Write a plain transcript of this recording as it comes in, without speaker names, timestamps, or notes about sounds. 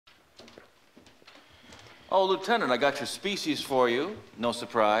Oh, Lieutenant, I got your species for you. No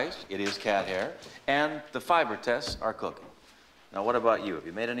surprise, it is cat hair. And the fiber tests are cooking. Now, what about you? Have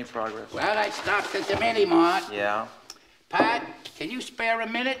you made any progress? Well, I stopped at the mini-mart. Yeah? Pat, can you spare a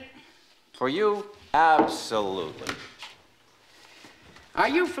minute? For you, absolutely. Are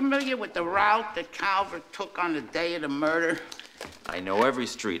you familiar with the route that Calvert took on the day of the murder? I know every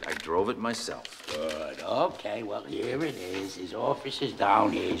street. I drove it myself. Good. Okay, well, here it is. His office is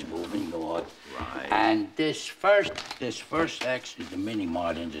down here. He's moving north. Right. And this first X is the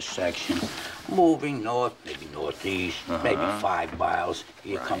mini-mart intersection. Moving north, maybe northeast, maybe 5 miles.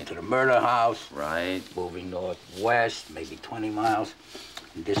 You come to the murder house. Right. Moving northwest, maybe 20 miles.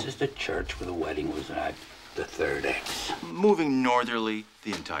 And this is the church where the wedding was at, the third X. Moving northerly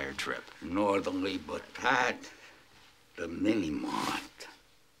the entire trip. Northerly, but Pat, the mini-mart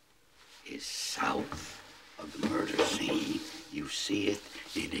is south of the murder scene. You see it?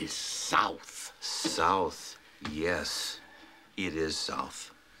 It is south. South, yes. It is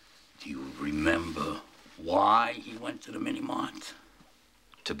south. Do you remember why he went to the mini-mart?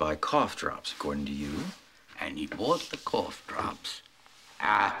 To buy cough drops, according to you. And he bought the cough drops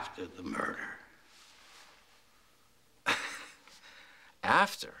after the murder.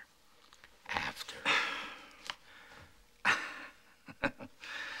 After? After.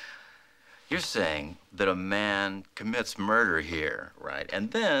 You're saying that a man commits murder here, right?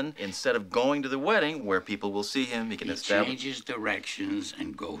 And then, instead of going to the wedding where people will see him, he changes directions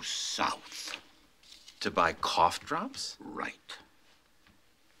and goes south. To buy cough drops? Right.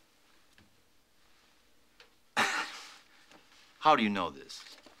 How do you know this?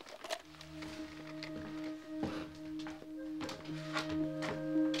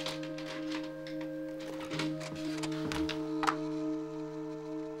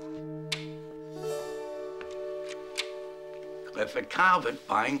 Clifford Calvert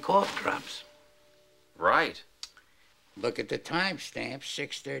buying cough drops. Right. Look at the timestamp,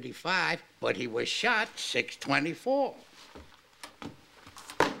 6:35, but he was shot 6:24.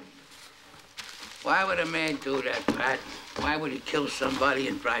 Why would a man do that, Pat? Why would he kill somebody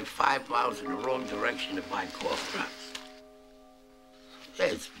and drive 5 miles in the wrong direction to buy cough drops?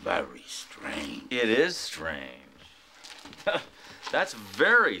 It's very strange. It is strange. That's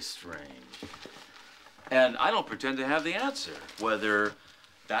very strange. And I don't pretend to have the answer, whether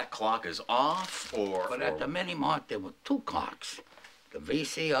that clock is off or... But at the mini-mart, there were 2 clocks. The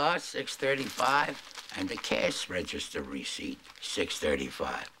VCR, 6:35, and the cash register receipt,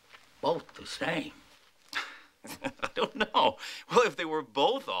 6:35. Both the same. I don't know. Well, if they were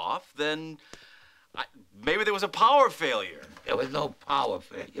both off, then maybe there was a power failure. There was no power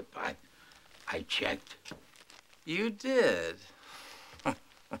failure, Pat. I checked. You did?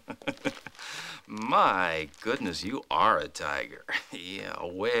 My goodness, you are a tiger. Yeah,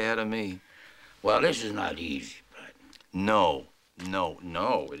 way ahead of me. Well, this is not easy, Pat. No,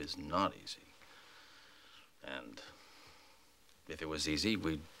 it is not easy. And if it was easy,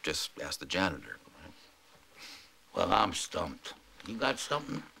 we'd just ask the janitor. Right? Well, I'm stumped. You got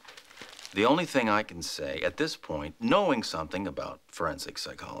something? The only thing I can say at this point, knowing something about forensic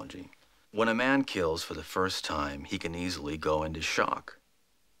psychology, when a man kills for the first time, he can easily go into shock.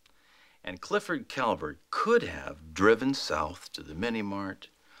 And Clifford Calvert could have driven south to the mini-mart,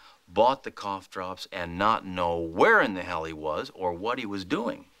 bought the cough drops, and not know where in the hell he was or what he was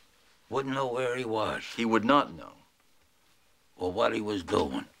doing. Wouldn't know where he was. He would not know. Or what he was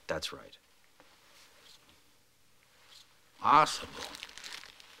doing. That's right. Possible.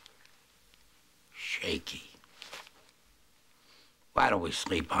 Shaky. Why don't we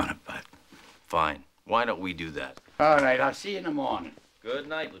sleep on it, Bud? Fine. Why don't we do that? All right, I'll see you in the morning. Good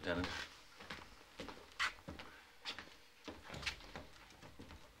night, Lieutenant.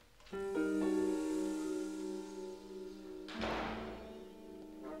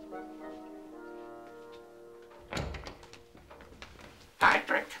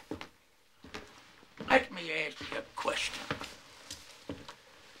 Patrick, let me ask you a question.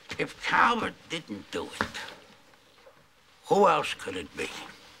 If Calvert didn't do it, who else could it be?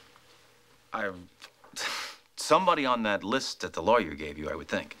 Somebody on that list that the lawyer gave you, I would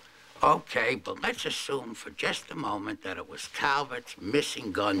think. Okay, but let's assume for just a moment that it was Calvert's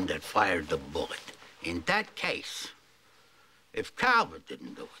missing gun that fired the bullet. In that case, if Calvert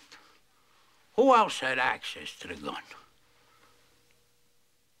didn't do it, who else had access to the gun?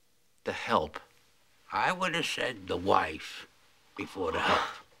 The help. I would have said the wife before the help.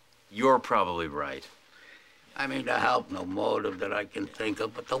 You're probably right. I mean, the help, no motive that I can think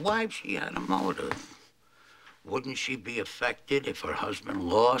of, but the wife, she had a motive. Wouldn't she be affected if her husband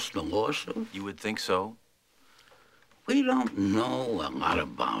lost the lawsuit? You would think so? We don't know a lot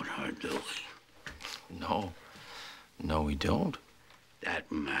about her, do we? No. No, we don't.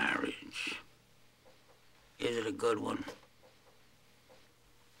 That marriage, is it a good one?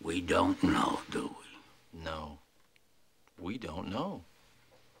 We don't know, do we? No. We don't know.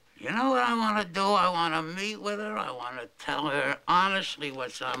 You know what I want to do? I want to meet with her. I want to tell her honestly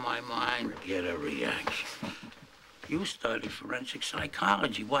what's on my mind, get a reaction. You study forensic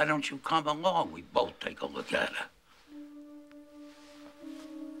psychology. Why don't you come along? We both take a look at her.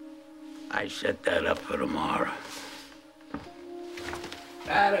 I set that up for tomorrow.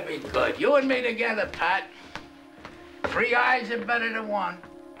 That'll be good. You and me together, Pat. 3 eyes are better than one.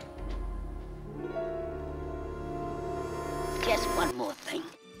 Just one more thing.